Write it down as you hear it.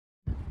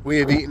We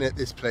have eaten at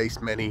this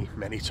place many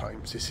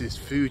times. This is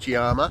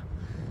Fujiyama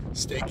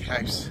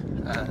Steakhouse,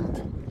 and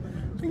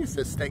I think it's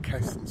a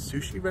steakhouse and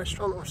sushi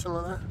restaurant or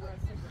something like that.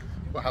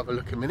 We'll have a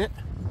look in a minute.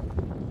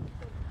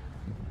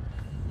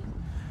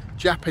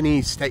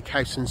 Japanese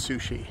steakhouse and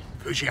sushi,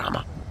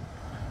 Fujiyama.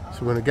 So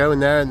we're going to go in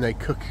there and they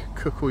cook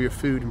all your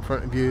food in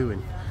front of you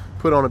and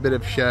put on a bit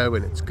of show,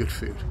 and it's good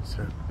food.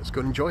 So let's go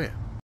and enjoy it.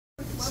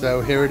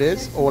 So here it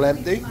is, all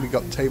empty. We've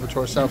got the table to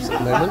ourselves at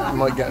the moment. We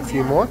might get a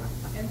few more.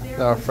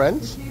 They're our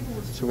friends.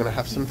 So we're going to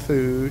have some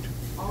food,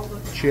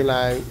 chill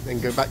out, then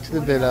go back to the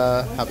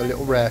villa, have a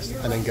little rest,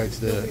 and then go to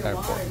the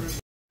airport.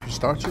 For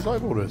starters,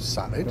 I've ordered a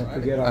salad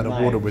and a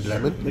water with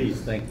lemon.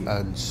 Please, thank you.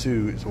 And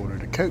Sue has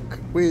ordered a Coke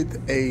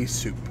with a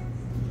soup.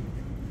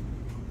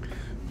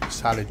 The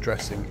salad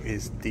dressing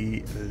is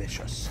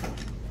delicious.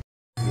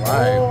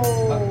 Wow.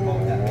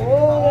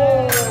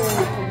 Oh,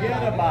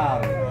 forget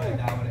about it.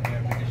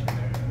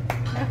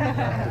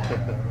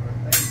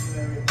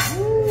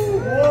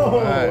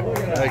 Wow,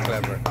 very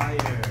clever.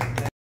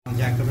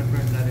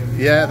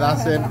 Yeah,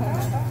 that's him. Is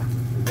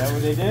that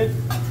what they did?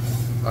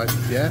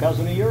 Yeah.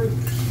 Cousin of yours?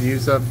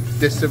 Use a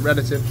distant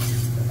relative.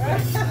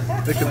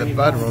 Look at the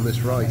butter on this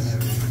rice.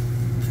 It's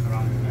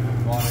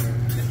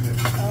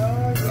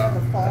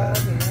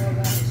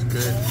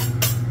good.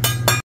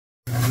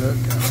 Look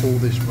at all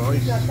this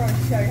rice.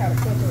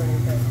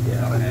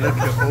 And look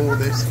at all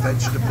this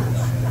vegetables.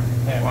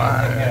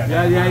 Wow. Yeah.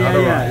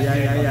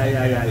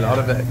 A lot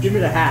of it. Give me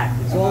the hat.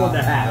 It's all in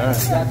the hat.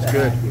 Yeah, it's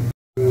good.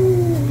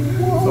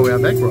 Oh, we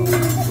have egg roll.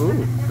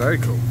 Ooh, very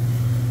cool.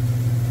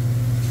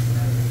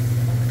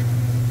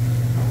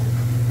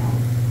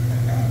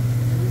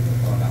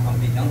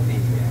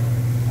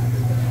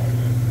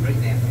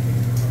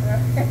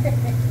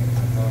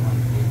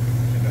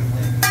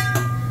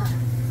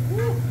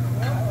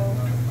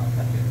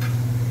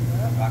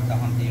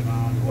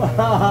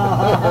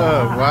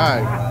 Wow.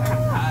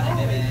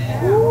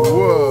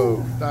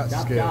 Whoa,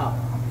 that's good.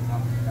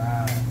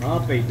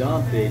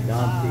 Dumpy.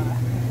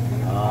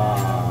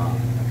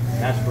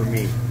 That's for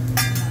me.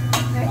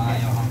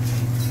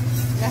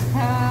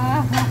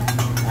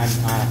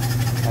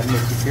 I'm the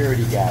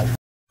security guy.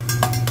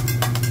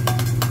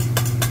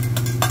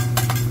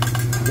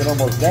 You can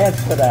almost dance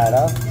to that,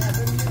 huh?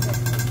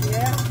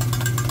 Yeah.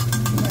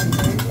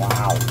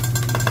 Wow.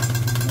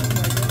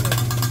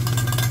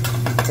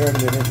 He's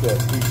turning it into,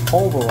 he's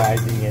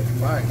pulverizing it.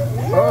 Right.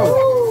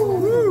 Oh.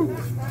 Woo.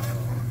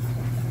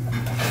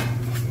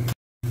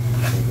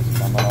 It's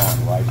coming on,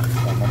 right? It's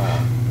coming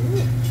on.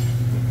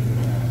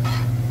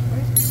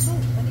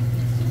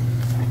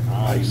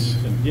 Nice.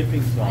 Some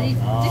dipping sauce.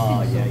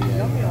 Yeah.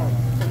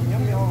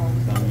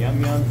 Some yum,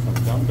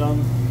 some dum.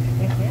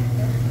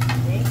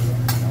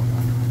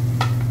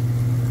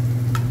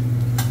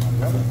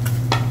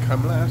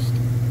 Come last.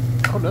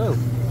 Oh no,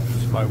 this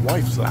is my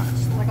wife's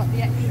last. I got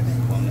the extra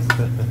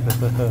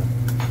bit.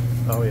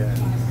 Oh yeah,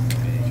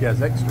 she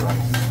has extra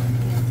rice.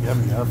 Yum.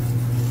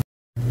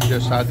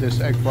 Just had this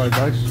egg fried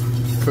rice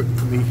cooked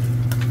for me.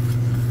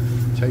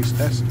 Taste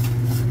test.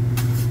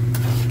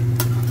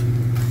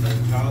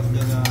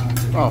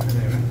 Oh,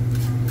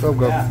 so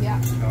good.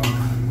 Yeah.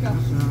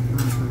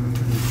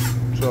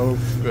 So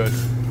good.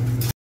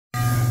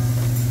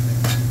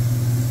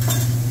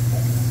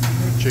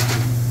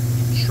 Chicken,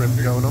 shrimp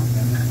going on.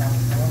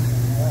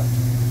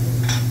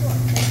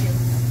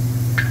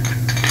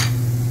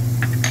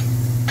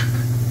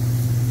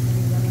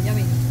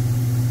 Yummy.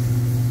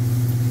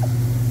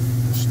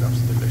 This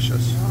stuff's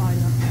delicious. Oh, I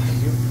love that.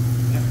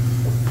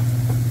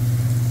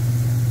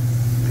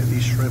 Look at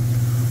these shrimp.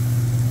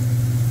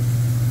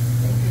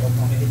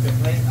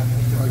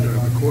 I'm going to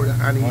record it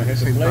and eat at the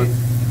same time.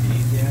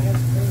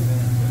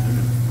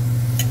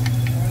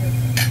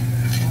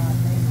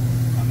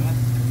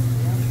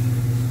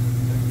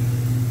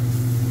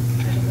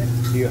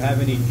 Do you have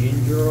any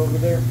ginger over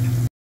there?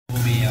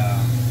 Will be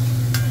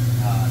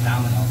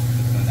Domino.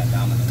 Doing that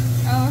Domino.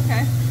 Oh,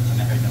 okay. I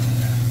never done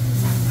that.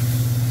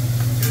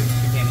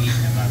 We came eat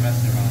at my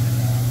restaurant in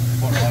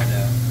Fort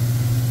Lauderdale.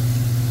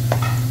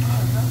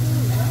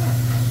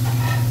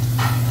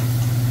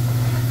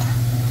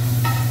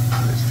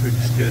 This food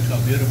is good. It's so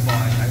beautiful. I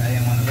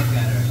didn't want to look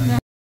at her.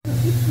 Like,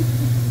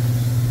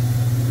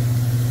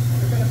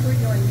 We're going to put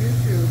you on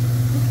YouTube.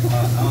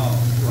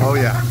 Oh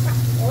yeah.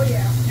 Oh,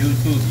 yeah.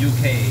 YouTube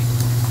UK.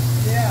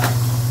 Yeah.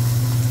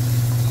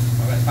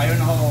 Alright, fire in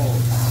the hole.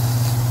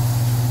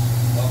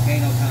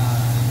 Volcano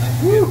time. That's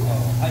beautiful.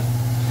 Hi.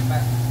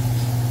 Back.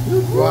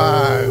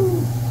 Wow.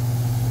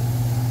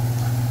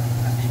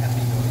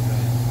 Happy,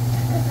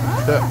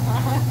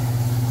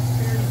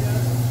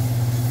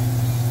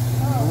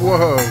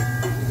 Whoa.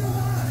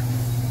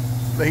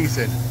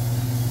 Amazing.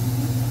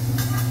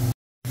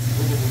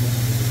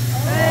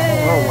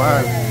 Oh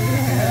wow.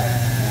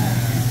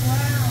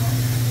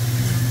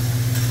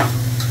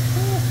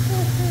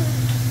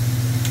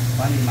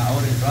 Funny, my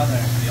oldest brother,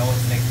 we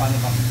always make fun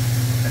of him.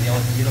 Because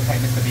he looks like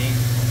Mr. Bean.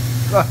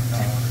 My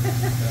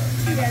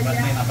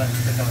brother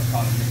sister was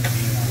calling him Mr.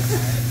 Bean.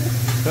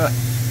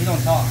 He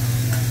don't talk.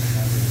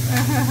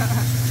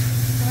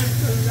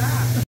 What's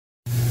that?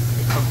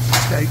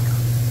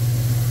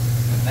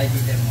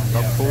 eat them one day.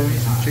 Got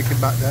prawns and chicken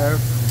back there,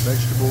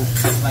 vegetables.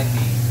 Just like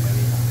me.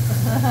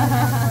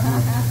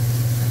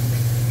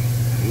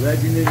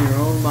 Legend in your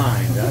own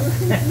mind, huh?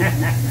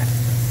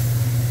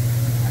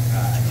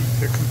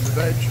 Here comes the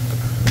veg.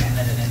 Can't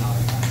let it in all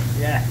the time.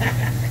 Yeah.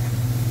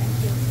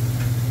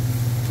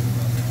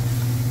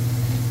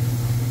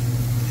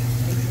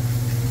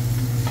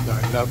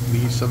 I love me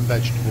some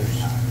vegetables.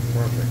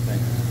 Perfect,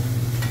 thank you.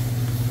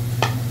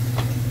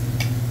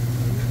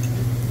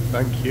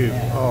 Thank you.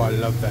 Oh, I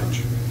love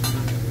veg.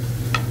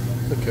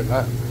 Look at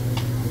that.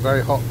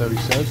 Very hot though, he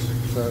says.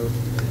 So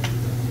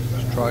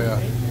let's try a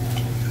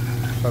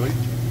curry.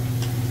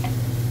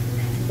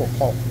 Oh,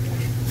 hot.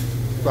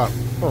 Wow.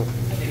 Oh,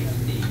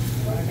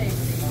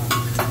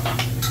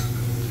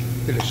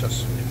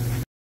 delicious.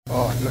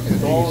 Oh, look at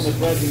It's all in the these.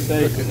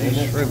 presentation, Look at these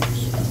isn't it? shrimps.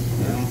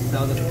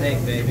 Sell the steak,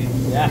 baby.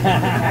 Yeah,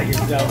 I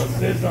can tell the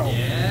sizzle.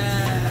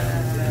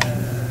 Yeah.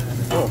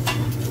 Oh,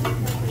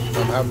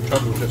 I'm having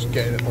trouble just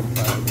getting it on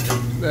fire.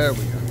 There we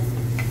go.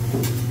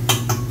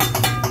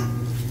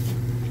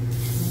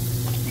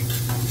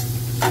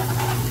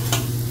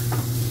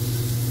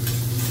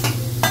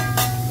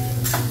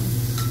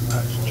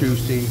 That's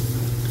juicy,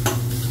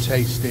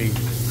 tasty,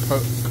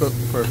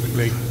 cooked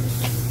perfectly,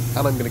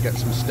 and I'm going to get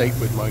some steak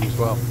with mine as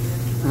well.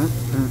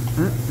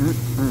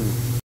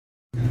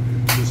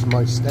 This is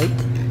my steak.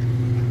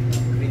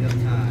 Meal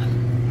time.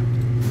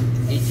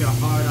 Eat your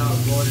heart out,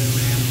 Gordon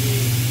Ramsay.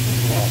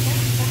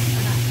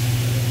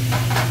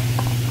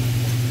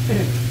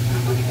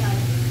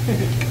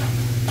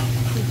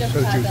 So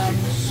juicy,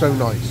 so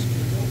nice,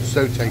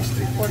 so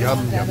tasty. Yum,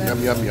 yum,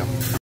 yum, yum, yum.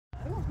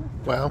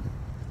 Well,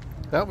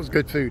 that was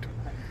good food.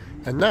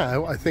 And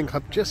now I think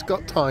I've just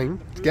got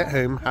time to get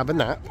home, have a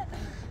nap,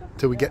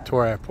 till we get to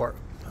our airport.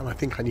 And I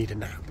think I need a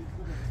nap.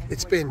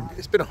 It's been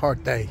a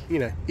hard day, you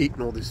know,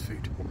 eating all this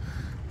food.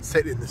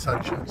 Sitting in the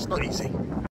sunshine, it's not easy.